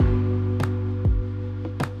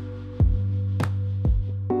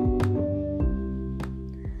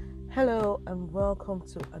welcome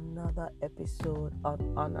to another episode on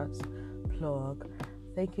Honest Plug.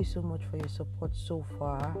 Thank you so much for your support so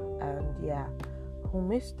far. And who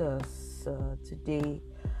missed us today?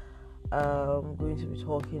 I'm going to be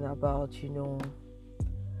talking about,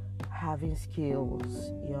 having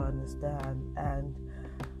skills, you understand. And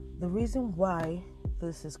the reason why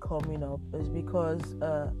this is coming up is because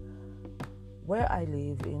where I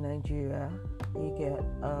live in Nigeria, you get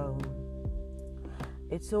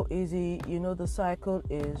it's so easy. The cycle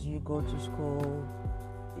is you go to school,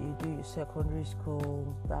 you do your secondary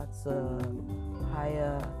school, that's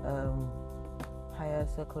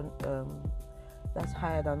that's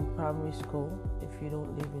higher than primary school if you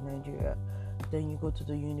don't live in Nigeria. Then you go to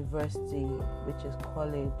the university, which is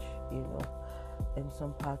college, in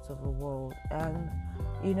some parts of the world. And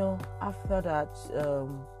after that,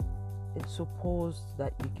 it's supposed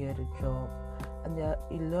that you get a job. And there are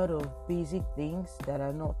a lot of basic things that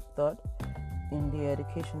are not taught in the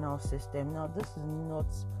educational system. Now, this is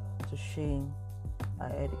not to shame our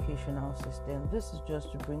educational system. This is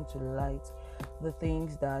just to bring to light the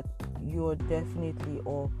things that you're definitely,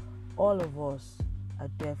 or all of us are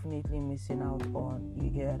definitely missing out on, you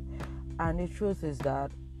get. And the truth is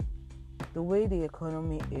that the way the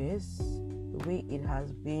economy is, the way it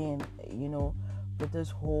has been, with this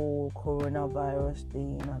whole coronavirus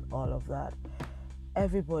thing and all of that,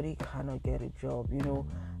 everybody cannot get a job.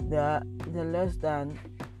 There are less than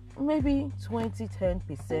maybe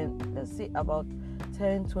 10%, let's say about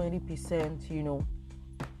 10-20%,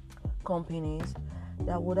 companies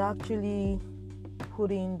that would actually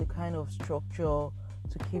put in the kind of structure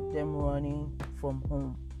to keep them running from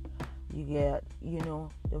home. You get, there are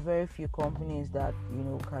very few companies that,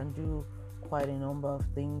 can do quite a number of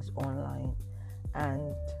things online.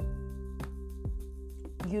 And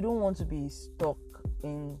you don't want to be stuck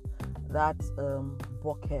in that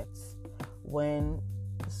bucket when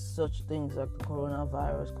such things like the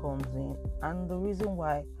coronavirus comes in. And the reason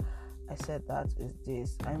why I said that is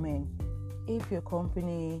this. If your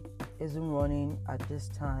company isn't running at this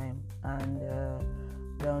time and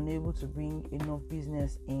they're unable to bring enough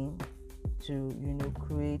business in to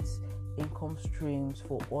create income streams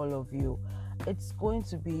for all of you, it's going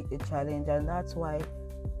to be a challenge. And that's why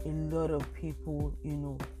a lot of people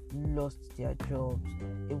lost their jobs.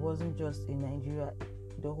 It wasn't just in Nigeria,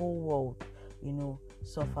 the whole world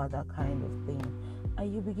suffered that kind of thing.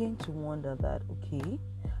 And you begin to wonder that, okay,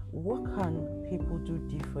 what can people do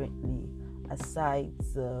differently aside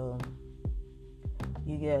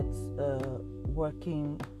you get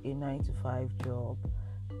working a 9-to-5 job?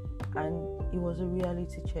 And it was a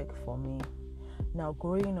reality check for me. Now,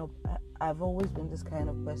 growing up, I've always been this kind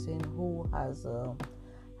of person who has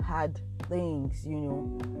had things,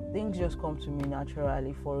 things just come to me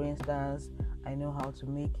naturally. For instance, I know how to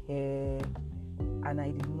make hair, and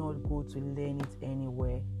I did not go to learn it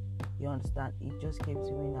anywhere. You understand? It just came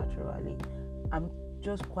to me naturally. I'm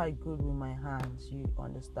just quite good with my hands, you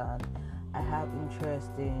understand? I have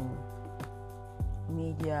interest in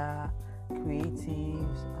media,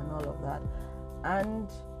 creatives, and all of that. And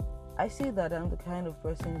I say that I'm the kind of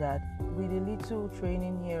person that with a little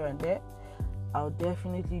training here and there, I'll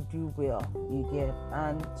definitely do well, you get.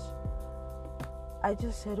 And I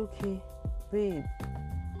just said, okay, babe,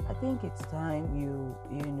 I think it's time you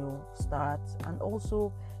start and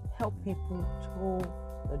also help people to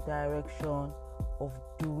the direction of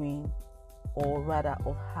doing, or rather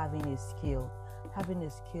of having a skill. Having a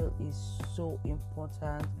skill is so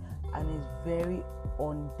important and is very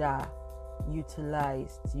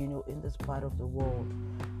underutilized, in this part of the world.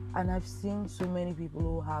 And I've seen so many people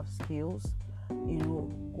who have skills,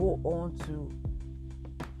 go on to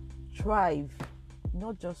thrive,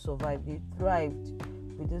 not just survive, they thrived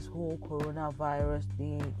with this whole coronavirus.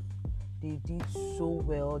 They did so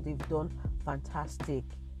well, they've done fantastic,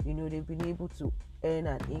 they've been able to earn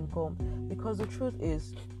an income, because the truth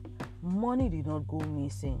is, money did not go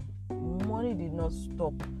missing, money did not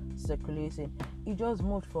stop circulating. It just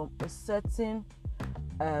moved from a certain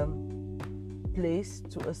place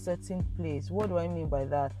to a certain place. What do I mean by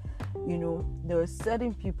that? There were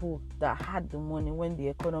certain people that had the money when the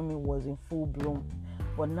economy was in full bloom,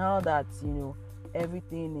 but now that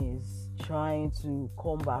everything is trying to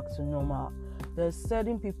come back to normal, there's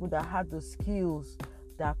certain people that had the skills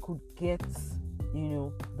that could get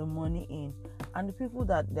the money in, and the people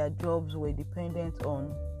that their jobs were dependent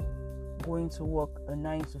on going to work a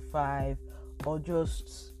 9-to-5 or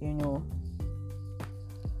just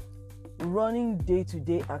running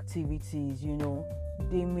day-to-day activities,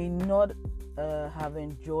 they may not have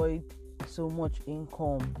enjoyed so much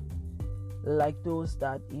income like those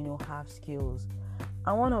that have skills.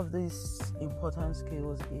 And one of these important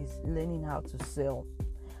skills is learning how to sell.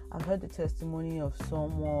 I've heard the testimony of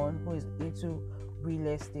someone who is into real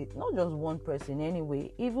estate, not just one person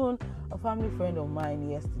anyway, even a family friend of mine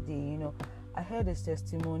yesterday, I heard his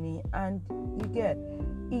testimony, and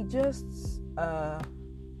it just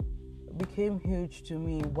became huge to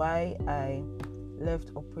me why I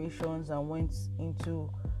left operations and went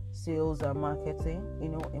into sales and marketing,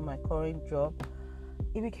 in my current job.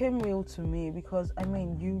 It became real to me because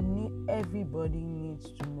everybody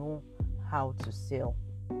needs to know how to sell.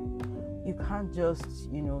 You can't just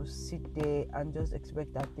sit there and just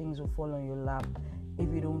expect that things will fall on your lap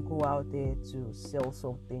if you don't go out there to sell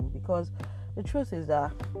something. Because the truth is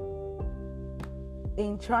that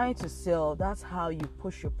in trying to sell, that's how you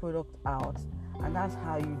push your product out, and that's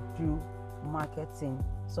how you do marketing,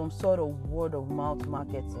 some sort of word of mouth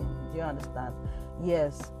marketing. Do you understand?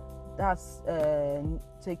 Yes, that's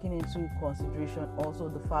taking into consideration also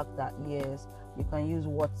the fact that yes, you can use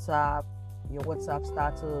your WhatsApp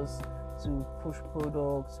status to push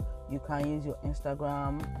products. You can use your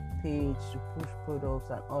Instagram page to push products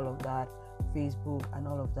and all of that, Facebook and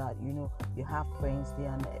all of that. You have friends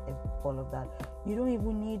there and all of that. You don't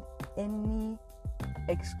even need any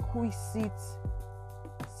exquisite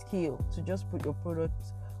skill to just put your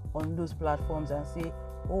products on those platforms and say,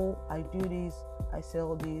 oh, I do this, I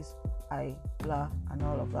sell this, I blah, and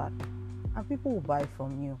all of that. And people will buy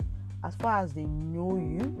from you. As far as they know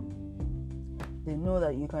you, they know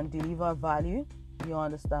that you can deliver value, you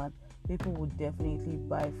understand, people will definitely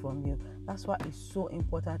buy from you. That's why it's so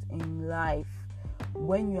important in life.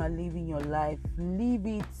 When you are living your life, live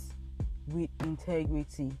it with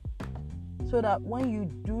integrity, so that when you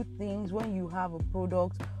do things, when you have a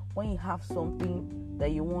product, when you have something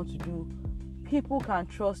that you want to do, people can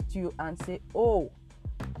trust you and say, oh,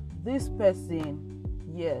 this person,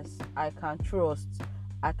 yes, I can trust,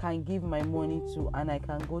 I can give my money to, and I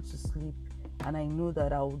can go to sleep and I know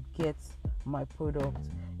that I will get my product.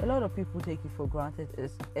 A lot of people take it for granted,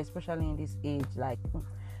 especially in this age. Like,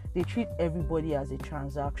 they treat everybody as a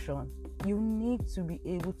transaction. You need to be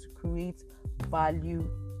able to create value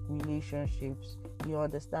relationships. You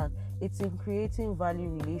understand? It's in creating value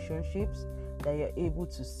relationships that you're able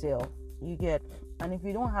to sell. You get? And if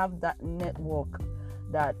you don't have that network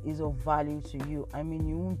that is of value to you,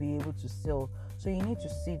 you won't be able to sell. So you need to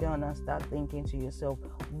sit down and start thinking to yourself,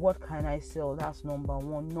 what can I sell? That's number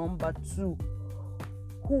one. Number two,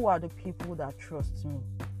 who are the people that trust me?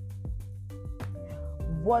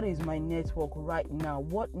 What is my network right now?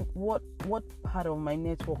 What part of my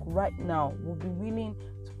network right now will be willing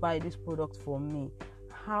to buy this product for me?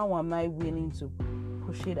 How am I willing to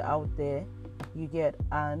push it out there? You get?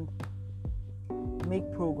 And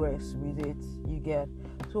make progress with it. You get?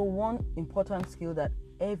 So one important skill that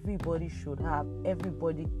everybody should have,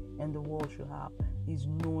 everybody in the world should have, is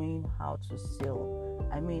knowing how to sell.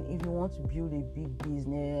 If you want to build a big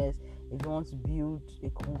business, if you want to build a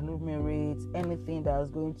conglomerate, anything that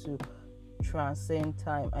is going to transcend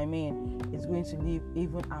time, it's going to live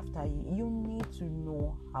even after you need to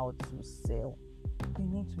know how to sell. You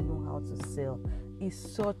need to know how to sell. It's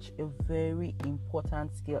such a very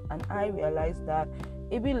important skill. And I realized that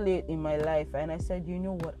a bit late in my life, and I said, you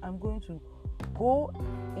know what, I'm going to go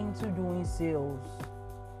into doing sales.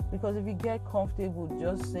 Because if you get comfortable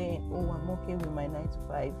just saying, oh, I'm okay with my 9 to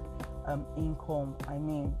 5 income,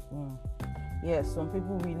 yes, some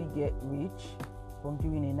people really get rich from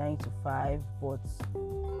doing a 9 to 5, but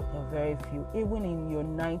there are very few. Even in your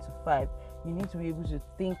 9 to 5, you need to be able to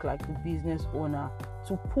think like the business owner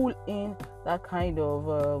to pull in that kind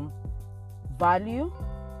of value,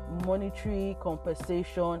 monetary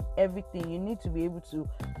compensation, everything. You need to be able to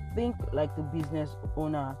think like the business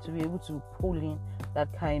owner to be able to pull in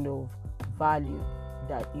that kind of value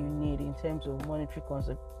that you need in terms of monetary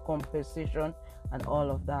compensation and all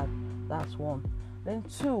of that. That's one. Then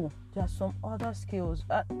two, there are some other skills.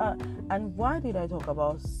 And why did I talk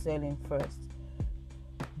about selling first?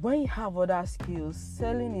 When you have other skills,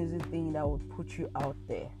 selling is the thing that would put you out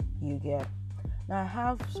there. You get? Now, I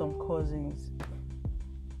have some cousins.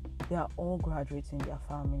 They are all graduates in their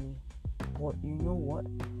family. But you know what?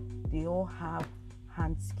 They all have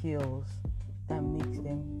hand skills that makes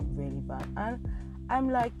them relevant. And I'm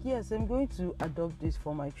like, yes, I'm going to adopt this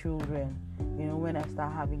for my children. When I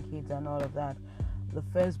start having kids and all of that. The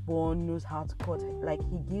firstborn knows how to cut. Like,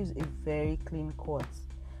 he gives a very clean cut.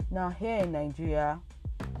 Now, here in Nigeria,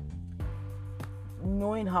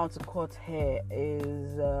 knowing how to cut hair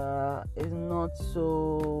is not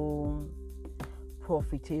so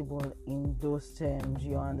profitable in those terms.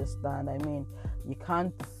 You understand? You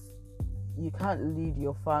can't lead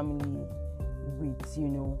your family with, you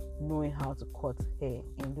know, knowing how to cut hair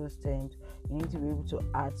in those terms. You need to be able to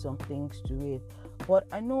add some things to it. But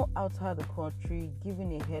I know outside the country,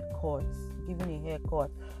 giving a haircut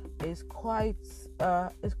is quite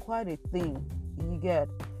a thing. You get,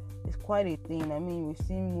 it's quite a thing. I mean, we've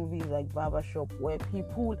seen movies like Barbershop where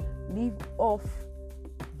people leave off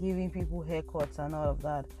giving people haircuts and all of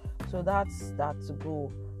that. So that's that to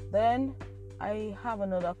go. Then I have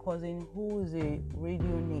another cousin who is a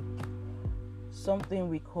radionic, something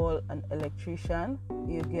we call an electrician.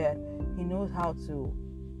 You get, he knows how to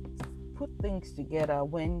put things together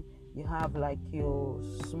when you have like your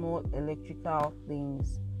small electrical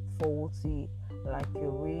things faulty, like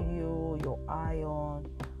your radio, your iron,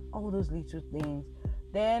 all those little things.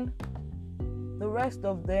 Then the rest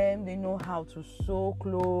of them, they know how to sew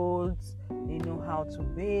clothes, they know how to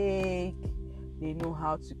bake, they know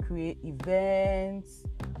how to create events.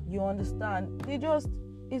 You understand?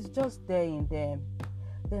 It's just there in them.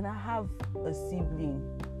 Then I have a sibling.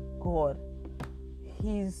 God,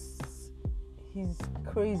 he's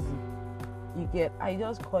crazy. You get, I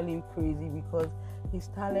just call him crazy because his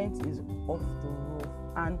talent is off the roof,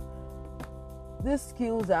 and these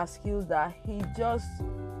skills are skills that he just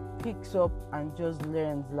picks up and just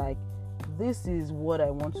learns. Like, this is what I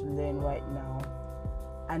want to learn right now,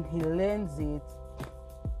 and he learns it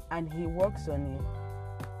and he works on it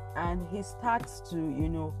and he starts to, you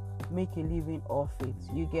know, make a living off it.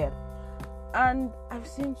 You get, and I've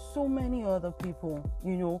seen so many other people,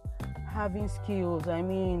 you know, having skills. I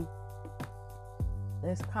mean,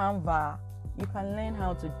 there's Canva. You can learn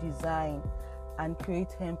how to design and create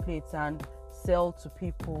templates and sell to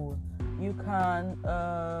people. You can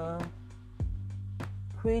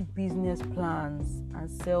create business plans and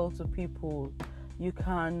sell to people. You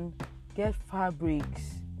can get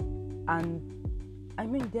fabrics, and I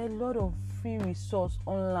mean, there are a lot of free resource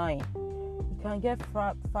online. You can get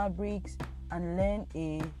fabrics and learn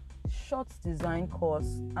a short design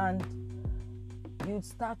course, and you'd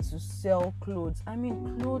start to sell clothes. I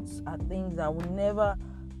mean, clothes are things that will never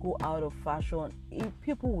go out of fashion.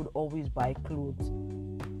 People would always buy clothes.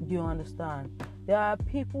 Do you understand? There are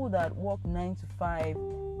people that work 9 to 5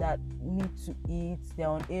 that need to eat. They're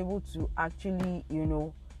unable to actually, you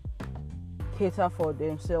know, cater for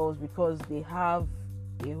themselves because they have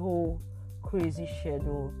a whole crazy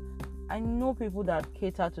schedule. I know people that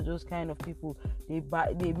cater to those kind of people. They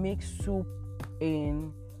make soup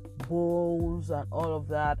in bowls and all of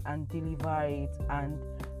that and deliver it, and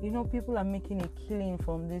you know, people are making a killing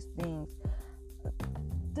from these things.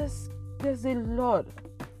 There's a lot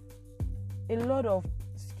of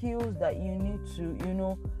skills that you need to, you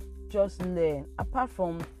know, just learn, apart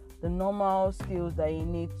from the normal skills that you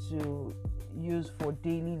need to use for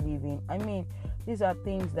daily living. I mean, these are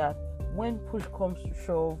things that when push comes to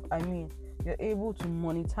shove, I mean, you're able to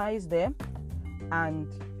monetize them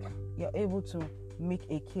and you're able to make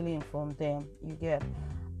a killing from them. You get,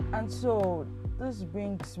 and so this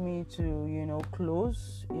brings me to, you know,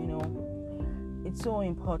 close. You know, it's so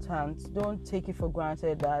important. Don't take it for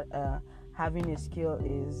granted that having a skill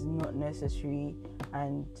is not necessary,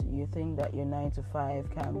 and you think that your 9 to 5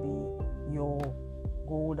 can be your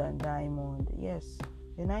gold and diamond. Yes,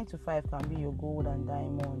 your 9 to 5 can be your gold and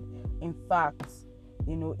diamond. In fact,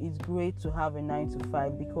 you know, it's great to have a 9 to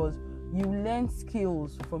 5 because you learn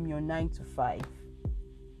skills from your 9 to 5.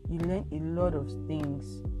 You learn a lot of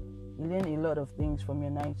things. You learn a lot of things from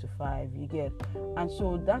your 9 to 5. You get, and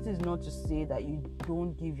so that is not to say that you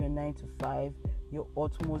don't give your 9 to 5 your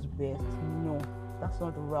utmost best. No, that's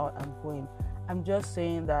not the route I'm going. I'm just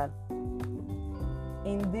saying that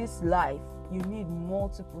in this life, you need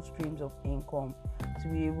multiple streams of income to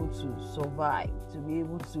be able to survive, to be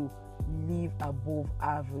able to live above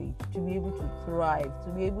average, to be able to thrive,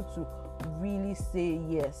 to be able to really say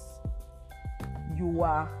yes, you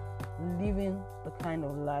are living the kind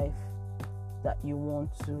of life that you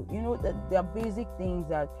want to. You know, that there are basic things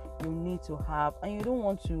that you need to have, and you don't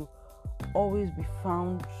want to always be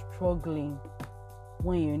found struggling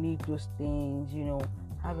when you need those things, you know,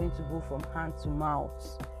 having to go from hand to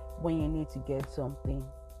mouth when you need to get something.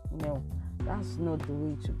 You know, that's not the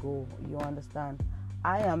way to go. You understand?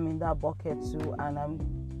 I am in that bucket too, and I'm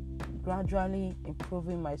gradually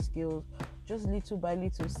improving my skills, just little by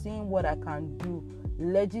little, seeing what I can do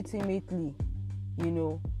legitimately, you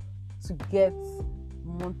know, to get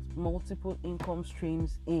multiple income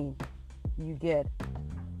streams in. You get,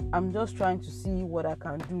 I'm just trying to see what I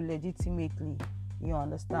can do legitimately. You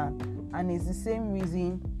understand? And it's the same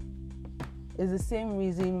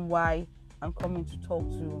reason why I'm coming to talk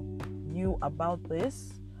to you about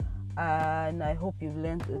this. And I hope you've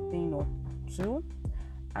learned a thing or two.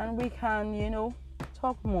 and we can,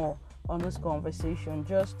 talk more on this conversation.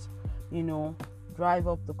 Just, drive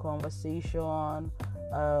up the conversation.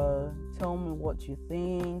 Tell me what you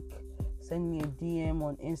think. Send me a DM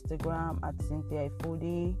on Instagram at Cynthia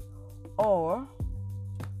Ifodi, or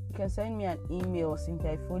you can send me an email,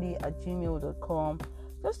 cynthiaifodi@gmail.com.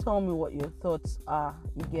 Just tell me what your thoughts are,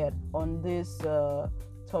 you get, on this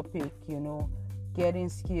topic, getting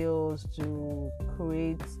skills to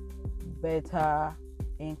create better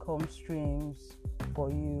income streams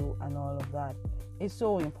for you and all of that. It's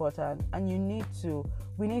so important, and we need to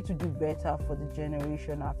do better for the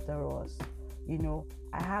generation after us.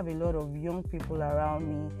 I have a lot of young people around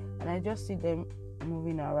me, and I just see them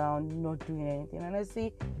moving around, not doing anything, and I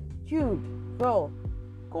say, dude, bro,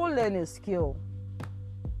 go learn a skill.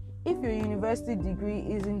 If your university degree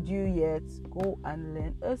isn't due yet, go and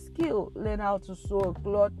learn a skill. Learn how to sew a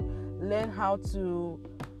cloth, learn how to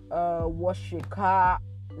wash a car.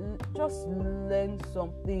 Just learn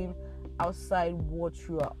something outside what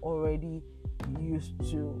you are already used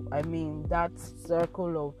to. I mean, that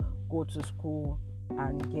circle of go to school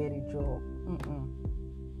and get a job.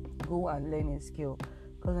 Go and learn a skill,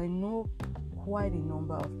 because I know quite a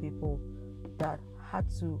number of people that had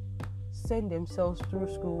to send themselves through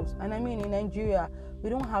schools. And I mean, in Nigeria, we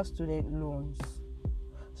don't have student loans,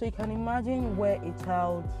 so you can imagine where a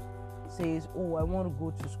child says, oh, I want to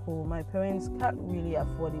go to school, my parents can't really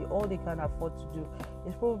afford it. All they can afford to do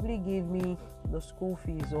is probably give me the school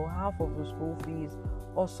fees or half of the school fees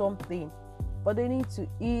or something, but they need to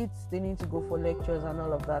eat, they need to go for lectures and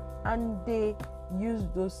all of that, and they use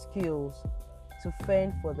those skills to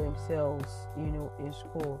fend for themselves, in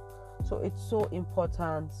school. So it's so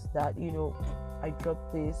important that, I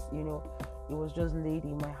dropped this, it was just laid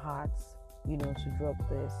in my heart, to drop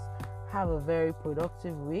this. Have a very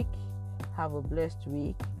productive week. Have a blessed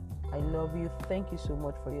week. I love you. Thank you so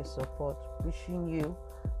much for your support. Wishing you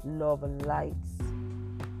love and light.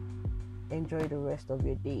 Enjoy the rest of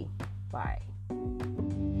your day. Bye.